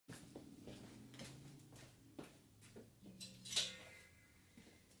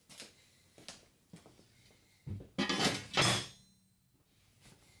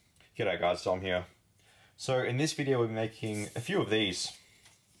G'day guys, Dom here. So in this video we're making a few of these.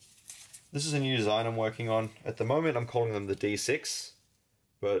 This is a new design I'm working on. At the moment I'm calling them the D6,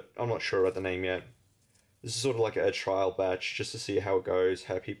 but I'm not sure about the name yet. This is sort of like a trial batch just to see how it goes,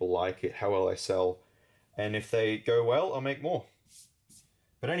 how people like it, how well they sell, and if they go well I'll make more.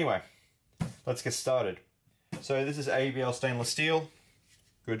 But anyway, let's get started. So this is ABL stainless steel,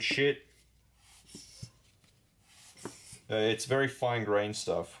 good shit. It's very fine grained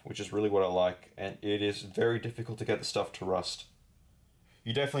stuff, which is really what I like, and it is very difficult to get the stuff to rust.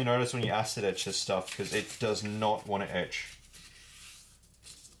 You definitely notice when you acid etch this stuff because it does not want to etch.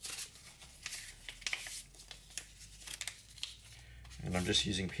 And I'm just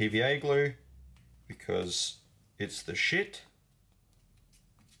using PVA glue because it's the shit.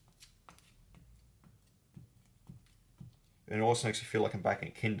 And it also makes me feel like I'm back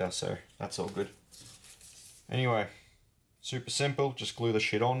in kinder, so that's all good. Anyway. Super simple, just glue the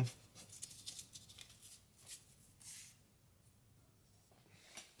shit on.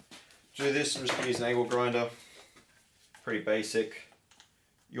 To do this, I'm just going to use an angle grinder. Pretty basic.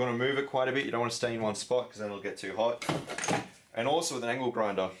 You want to move it quite a bit, you don't want to stay in one spot because then it'll get too hot. And also with an angle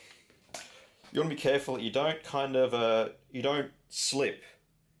grinder, you want to be careful that you don't you don't slip,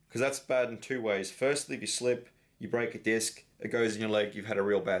 because that's bad in two ways. Firstly, if you slip, you break a disc, it goes in your leg, you've had a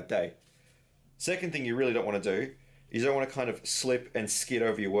real bad day. Second thing you really don't want to do, you don't want to kind of slip and skid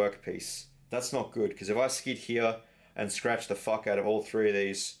over your workpiece. That's not good, because if I skid here and scratch the fuck out of all three of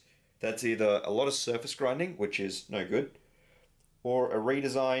these, that's either a lot of surface grinding, which is no good, or a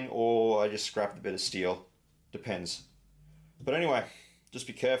redesign, or I just scrapped a bit of steel. Depends. But anyway, just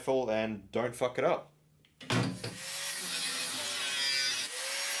be careful and don't fuck it up.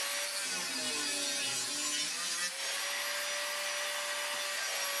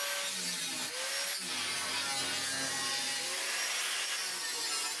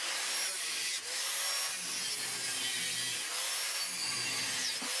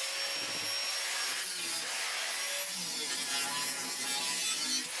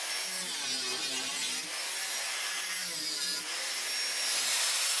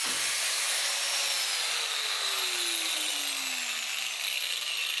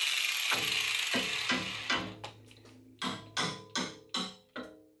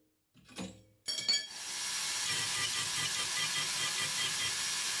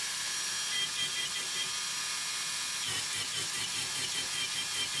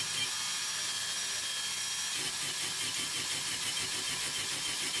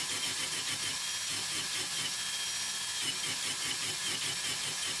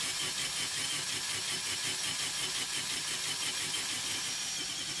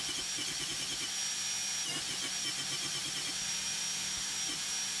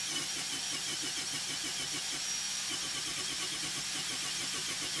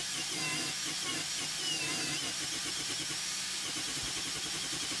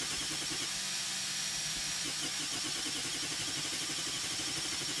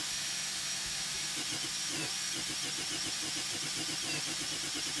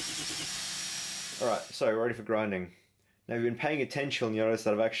 Alright, so ready for grinding. Now if you've been paying attention, you notice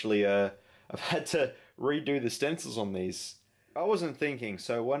that I've actually I've had to redo the stencils on these. I wasn't thinking,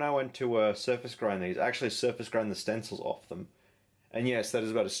 so when I went to surface grind these, I actually surface grind the stencils off them. And yes, that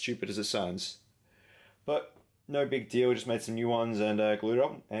is about as stupid as it sounds. But no big deal, just made some new ones and glued it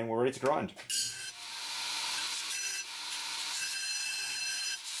up, and we're ready to grind.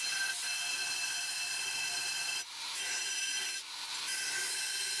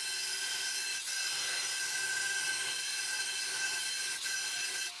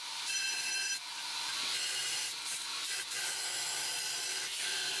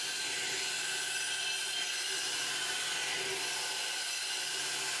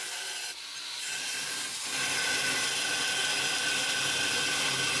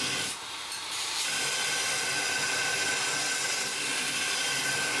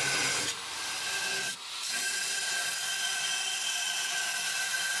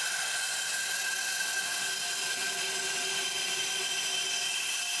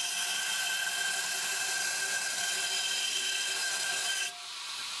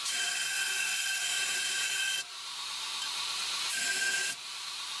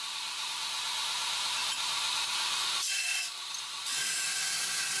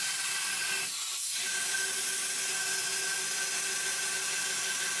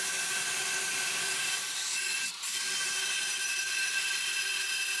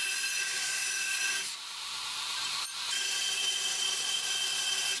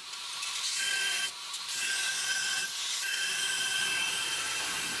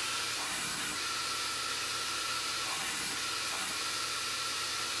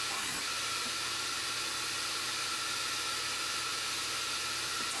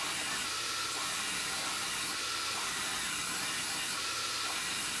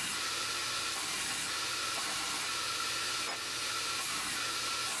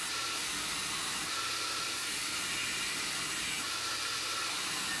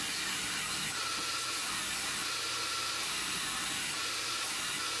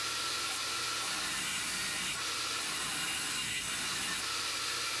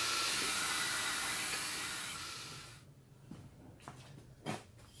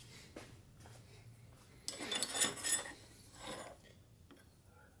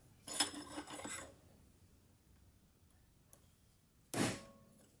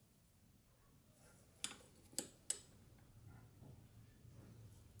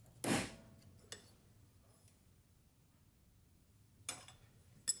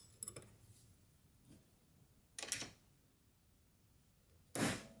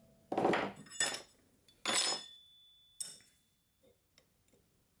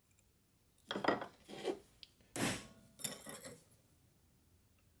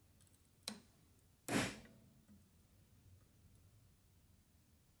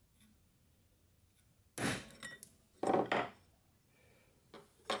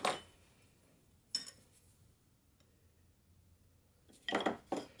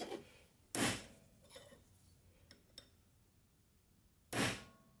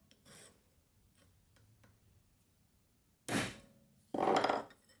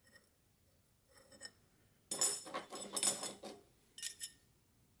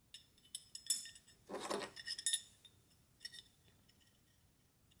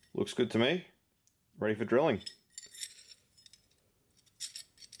 Looks good to me. Ready for drilling.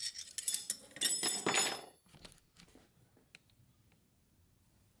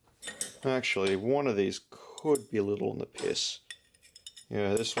 Actually, one of these could be a little on the piss.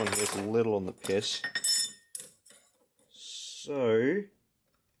 Yeah, this one here is a little on the piss. So,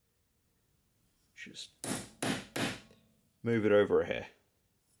 just move it over a hair.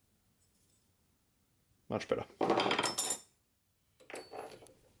 Much better.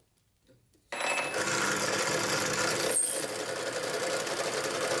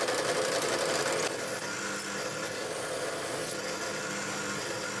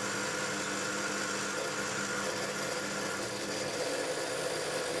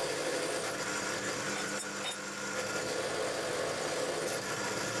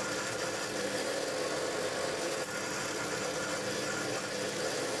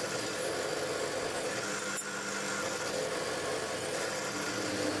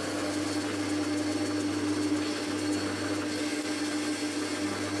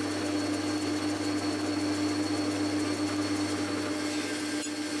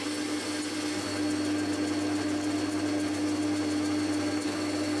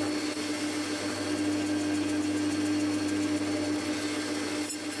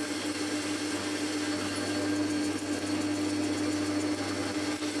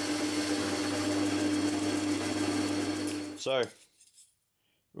 So,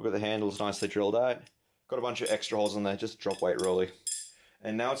 we've got the handles nicely drilled out. Got a bunch of extra holes in there, just drop weight really.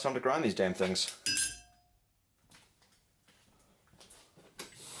 And now it's time to grind these damn things.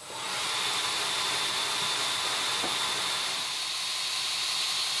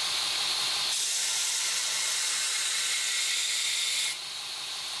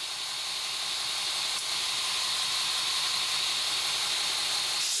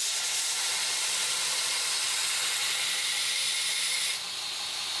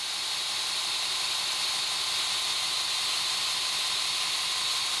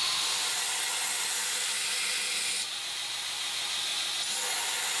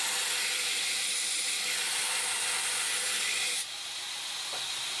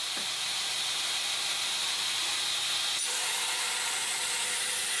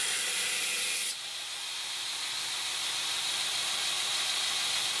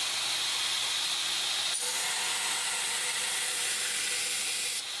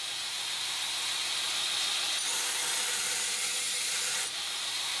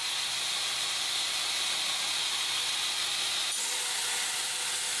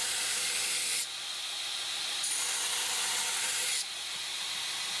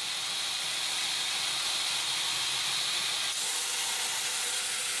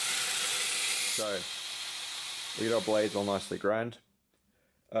 So, we got our blades all nicely ground.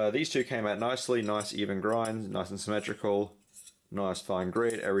 These two came out nicely, nice even grinds, nice and symmetrical, nice fine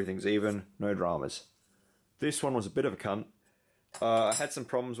grit, everything's even, no dramas. This one was a bit of a cunt. I had some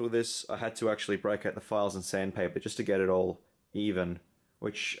problems with this. I had to actually break out the files and sandpaper just to get it all even,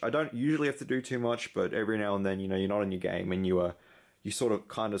 which I don't usually have to do too much, but every now and then, you know, you're not in your game and you sort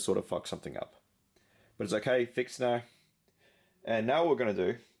of fuck something up. But it's okay, fixed now. And now what we're going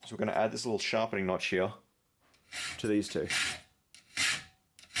to do is we're going to add this little sharpening notch here to these two.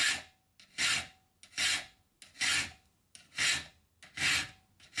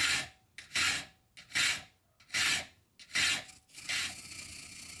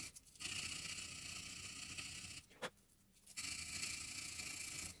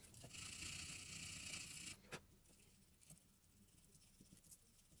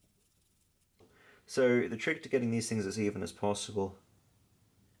 So the trick to getting these things as even as possible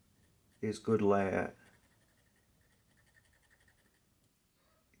is good layout,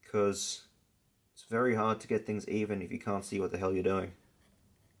 because it's very hard to get things even if you can't see what the hell you're doing.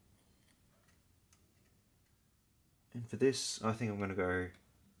 And for this, I think I'm going to go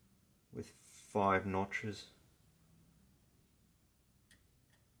with 5 notches.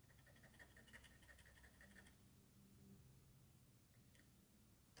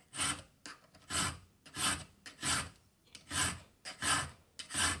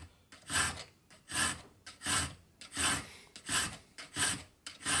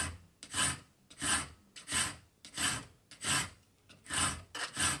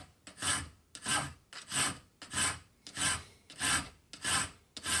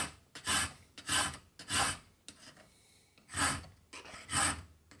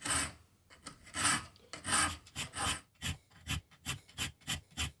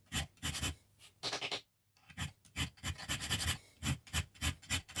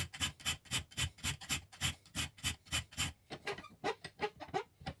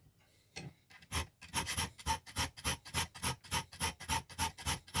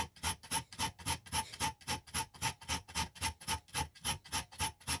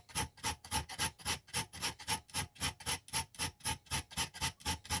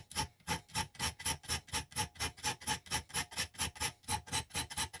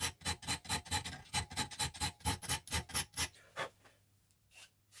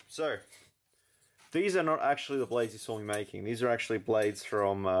 So, these are not actually the blades you saw me making. These are actually blades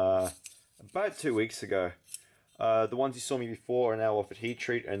from about 2 weeks ago. The ones you saw me before are now off at heat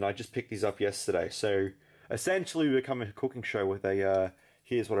treat, and I just picked these up yesterday. So, essentially we become a cooking show with a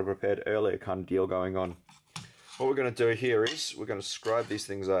here's what I prepared earlier kind of deal going on. What we're going to do here is we're going to scribe these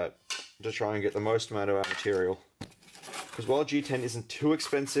things out to try and get the most amount of our material. Because while G10 isn't too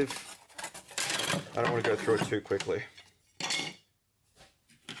expensive, I don't want to go through it too quickly.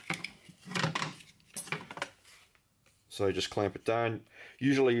 So just clamp it down.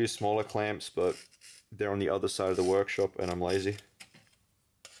 Usually use smaller clamps, but they're on the other side of the workshop and I'm lazy.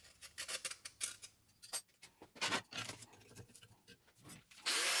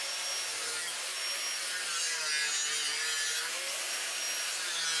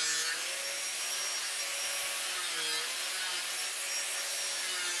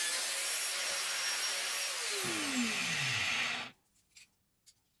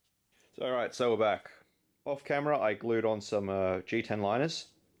 Alright, so we're back. Off camera I glued on some G10 liners,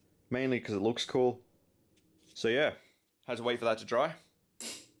 mainly because it looks cool. So yeah, had to wait for that to dry.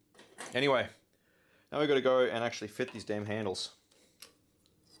 Anyway, now we've got to go and actually fit these damn handles.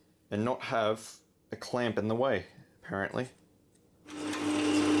 And not have a clamp in the way, apparently.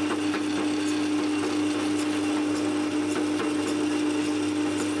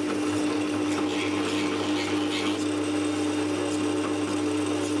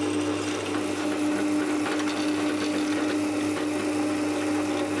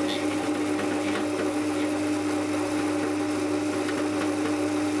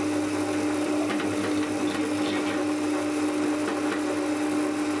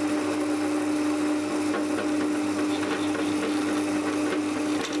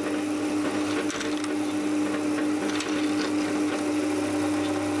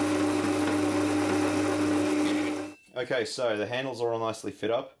 Okay, so the handles are all nicely fit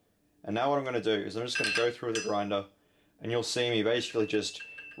up, and now what I'm going to do is I'm just going to go through the grinder, and you'll see me basically just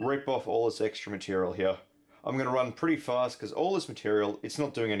rip off all this extra material here. I'm going to run pretty fast because all this material, it's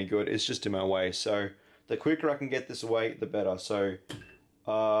not doing any good, it's just in my way, so the quicker I can get this away, the better. So,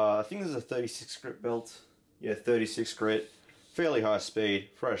 I think this is a 36 grit belt, yeah, 36 grit, fairly high speed,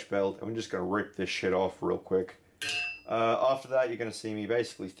 fresh belt, and I'm just going to rip this shit off real quick. After that, you're going to see me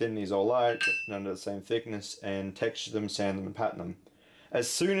basically thin these all out, get them under the same thickness, and texture them, sand them, and pattern them. As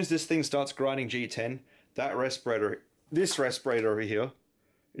soon as this thing starts grinding G10, this respirator over here,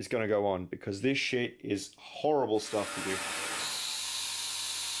 is going to go on, because this shit is horrible stuff to do.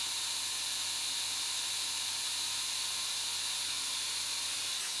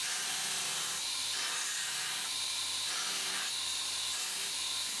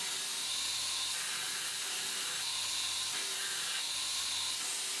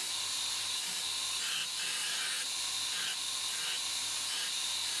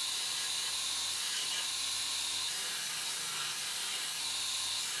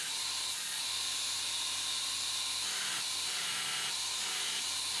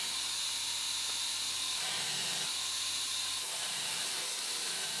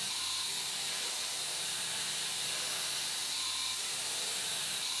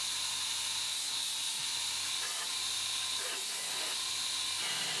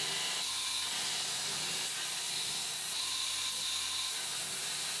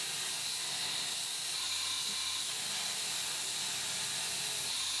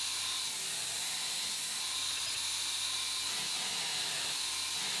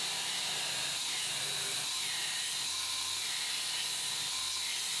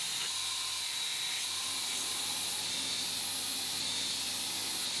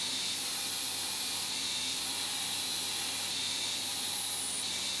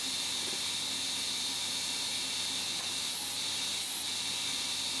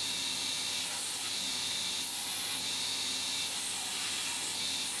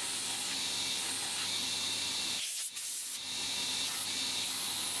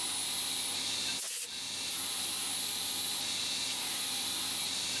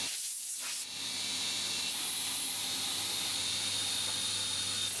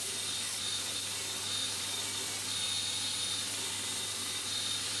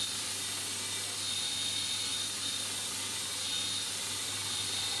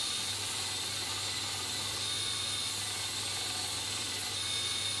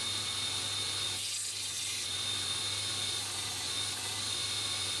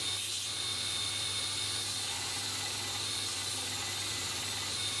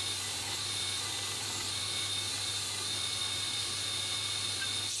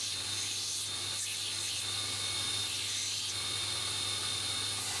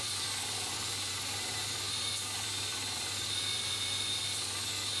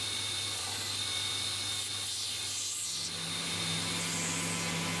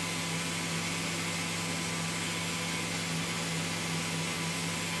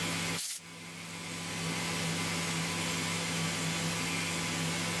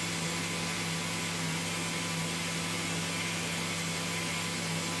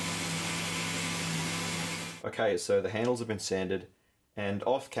 Okay, so the handles have been sanded, and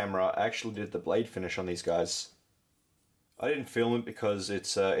off camera I actually did the blade finish on these guys. I didn't film it because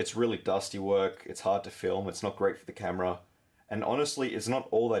it's really dusty work, it's hard to film, it's not great for the camera, and honestly it's not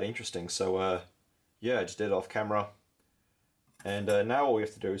all that interesting, so yeah, I just did it off camera. And now all we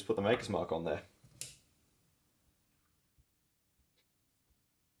have to do is put the maker's mark on there.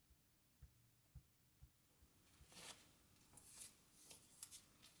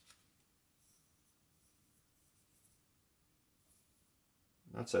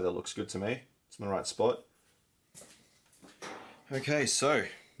 I'd say that looks good to me. It's in the right spot. Okay, so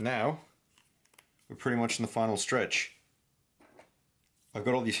now we're pretty much in the final stretch. I've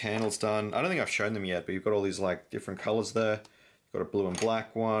got all these handles done. I don't think I've shown them yet, but you've got all these like different colors there. You've got a blue and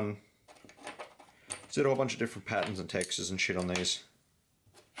black one. Did a whole bunch of different patterns and textures and shit on these.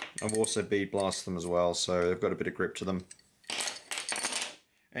 I've also bead blasted them as well, so they've got a bit of grip to them.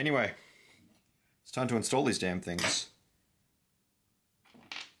 Anyway, it's time to install these damn things.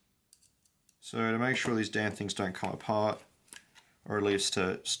 So to make sure these damn things don't come apart, or at least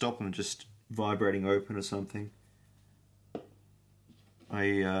to stop them just vibrating open or something,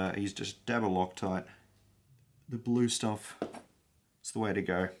 I used just dab of Loctite. The blue stuff is the way to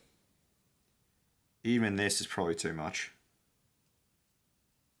go. Even this is probably too much.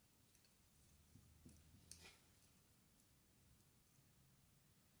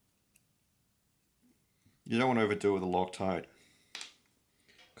 You don't want to overdo it with the Loctite,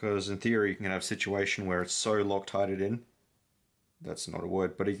 because in theory you can have a situation where it's so Loctited in, that's not a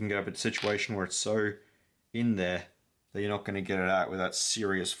word, but you can have a situation where it's so in there that you're not going to get it out with that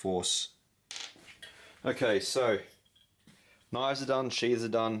serious force. Okay, so knives are done, sheaths are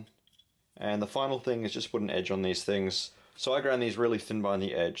done, and the final thing is just put an edge on these things. So I ground these really thin behind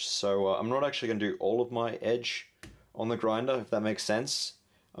the edge, so I'm not actually going to do all of my edge on the grinder, if that makes sense.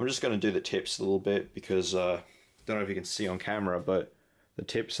 I'm just going to do the tips a little bit because I don't know if you can see on camera, but the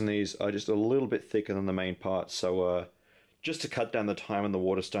tips in these are just a little bit thicker than the main part, so just to cut down the time on the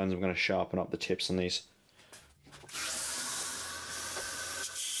water stones, I'm going to sharpen up the tips on these.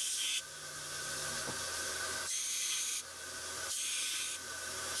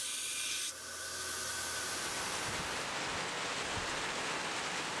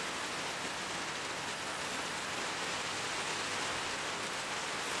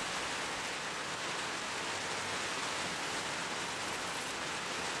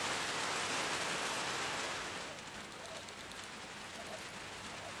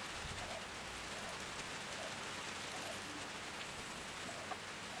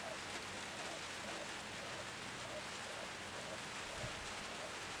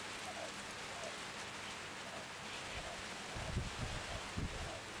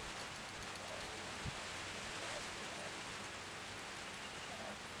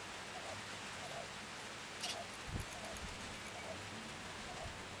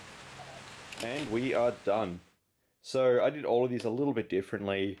 And we are done. So I did all of these a little bit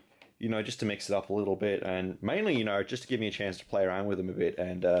differently, you know, just to mix it up a little bit, and mainly, you know, just to give me a chance to play around with them a bit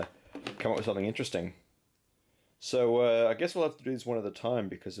and come up with something interesting. So I guess we'll have to do this one at a time,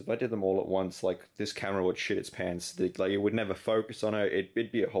 because if I did them all at once, like, this camera would shit its pants. Like, it would never focus on it.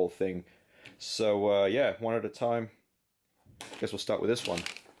 It'd be a whole thing. So yeah, one at a time. Guess we'll start with this one.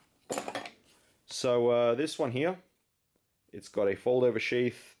 So this one here, it's got a fold-over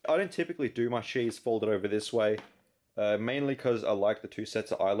sheath. I don't typically do my sheaths folded over this way, mainly because I like the two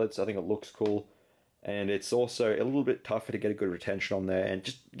sets of eyelets. I think it looks cool, and it's also a little bit tougher to get a good retention on there, and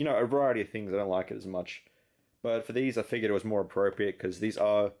just, you know, a variety of things. I don't like it as much. But for these, I figured it was more appropriate, because these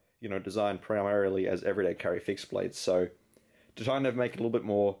are, you know, designed primarily as everyday carry fixed blades. So to try and make it a little bit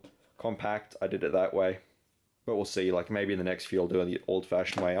more compact, I did it that way. But we'll see, like, maybe in the next few I'll do it the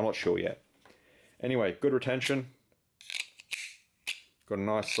old-fashioned way. I'm not sure yet. Anyway, good retention. Got a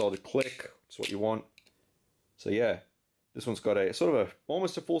nice solid click. That's what you want. So yeah, this one's got a sort of a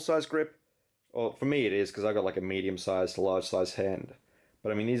almost a full-size grip. Well, for me it is, because I got like a medium-sized to large-sized hand.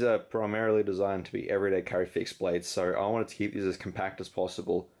 But I mean, these are primarily designed to be everyday carry fixed blades, so I wanted to keep these as compact as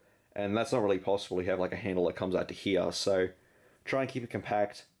possible. And that's not really possible. You have like a handle that comes out to here, so try and keep it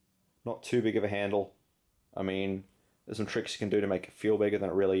compact. Not too big of a handle. I mean, there's some tricks you can do to make it feel bigger than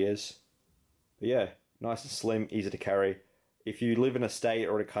it really is. But yeah, nice and slim, easy to carry. If you live in a state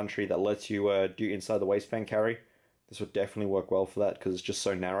or in a country that lets you do inside the waistband carry, this would definitely work well for that, because it's just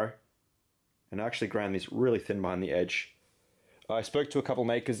so narrow. And I actually ground these really thin behind the edge. I spoke to a couple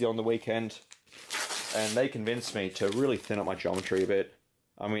makers on the weekend, and they convinced me to really thin up my geometry a bit.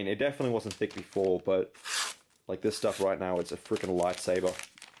 I mean, it definitely wasn't thick before, but like this stuff right now, it's a freaking lightsaber.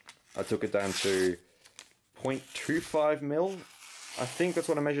 I took it down to 0.25 mil. I think that's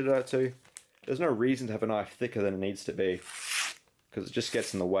what I measured it out to. there's no reason to have a knife thicker than it needs to be, because it just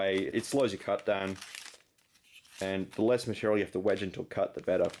gets in the way. It slows your cut down, and the less material you have to wedge into a cut, the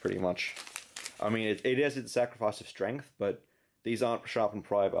better, pretty much. I mean, it is a sacrifice of strength, but these aren't sharpened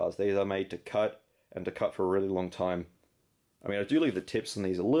pry bars. These are made to cut, and to cut for a really long time. I mean, I do leave the tips on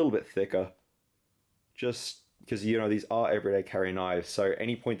these a little bit thicker, just because, you know, these are everyday carry knives, so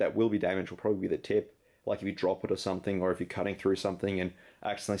any point that will be damaged will probably be the tip, like if you drop it or something, or if you're cutting through something and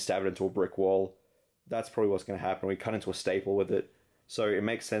accidentally stab it into a brick wall. That's probably what's going to happen. We cut into a staple with it, so it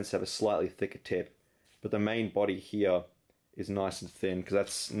makes sense to have a slightly thicker tip, but the main body here is nice and thin, because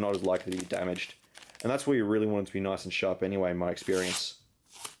that's not as likely to be damaged. And that's where you really want it to be nice and sharp anyway, in my experience.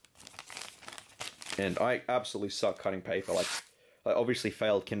 And I absolutely suck cutting paper. Like, I obviously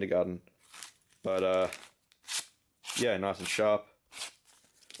failed kindergarten, but yeah, nice and sharp.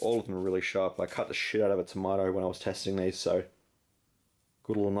 All of them are really sharp. I cut the shit out of a tomato when I was testing these, so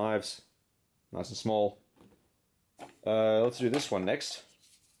good little knives, nice and small. Let's do this one next.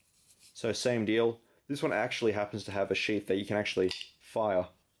 So same deal. This one actually happens to have a sheath that you can actually fire.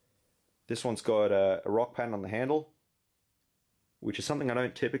 This one's got a rock pattern on the handle, which is something I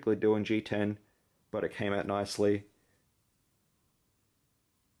don't typically do in G10, but it came out nicely.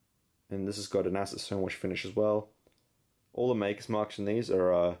 And this has got an acid stonewash finish as well. All the maker's marks in these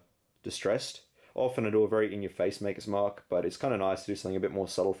are distressed. Often I do a very in-your-face maker's mark, but it's kind of nice to do something a bit more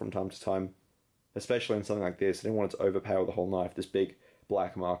subtle from time to time, especially in something like this. I didn't want it to overpower the whole knife, this big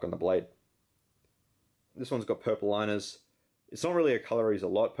black mark on the blade. This one's got purple liners. It's not really a color I use a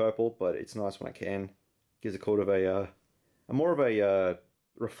lot, purple, but it's nice when I can. Gives it kind of a more of a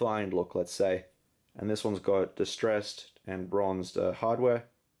refined look, let's say. And this one's got distressed and bronzed hardware,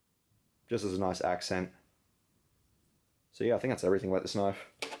 just as a nice accent. So yeah, I think that's everything about this knife.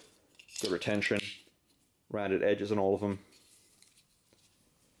 Good retention, rounded edges on all of them.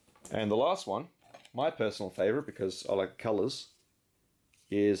 And the last one, my personal favorite because I like colors,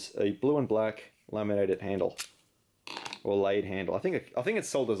 is a blue and black laminated handle, or laid handle. I think it's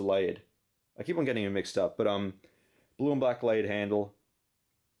sold as laid. I keep on getting them mixed up, but blue and black laid handle,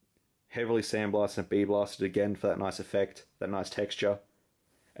 heavily sandblasted and bead blasted again for that nice effect, that nice texture.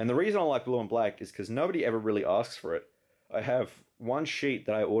 And the reason I like blue and black is because nobody ever really asks for it. I have one sheet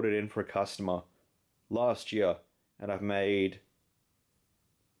that I ordered in for a customer last year, and I've made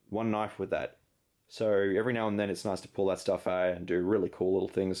one knife with that. So every now and then it's nice to pull that stuff out and do really cool little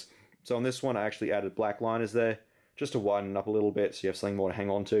things. So on this one I actually added black liners there, just to widen it up a little bit so you have something more to hang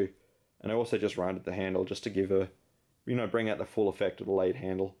on to. And I also just rounded the handle just to give a, you know, bring out the full effect of the laid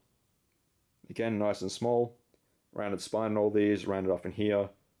handle. Again, nice and small, rounded spine in all these, rounded off in here.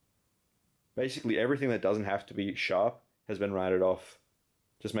 Basically everything that doesn't have to be sharp has been rounded off.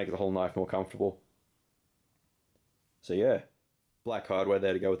 Just make the whole knife more comfortable. So yeah, black hardware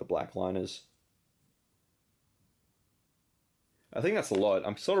there to go with the black liners. I think that's a lot.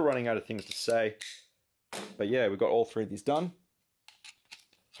 I'm sort of running out of things to say. But yeah, we've got all three of these done.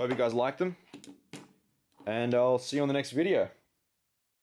 Hope you guys liked them. And I'll see you on the next video.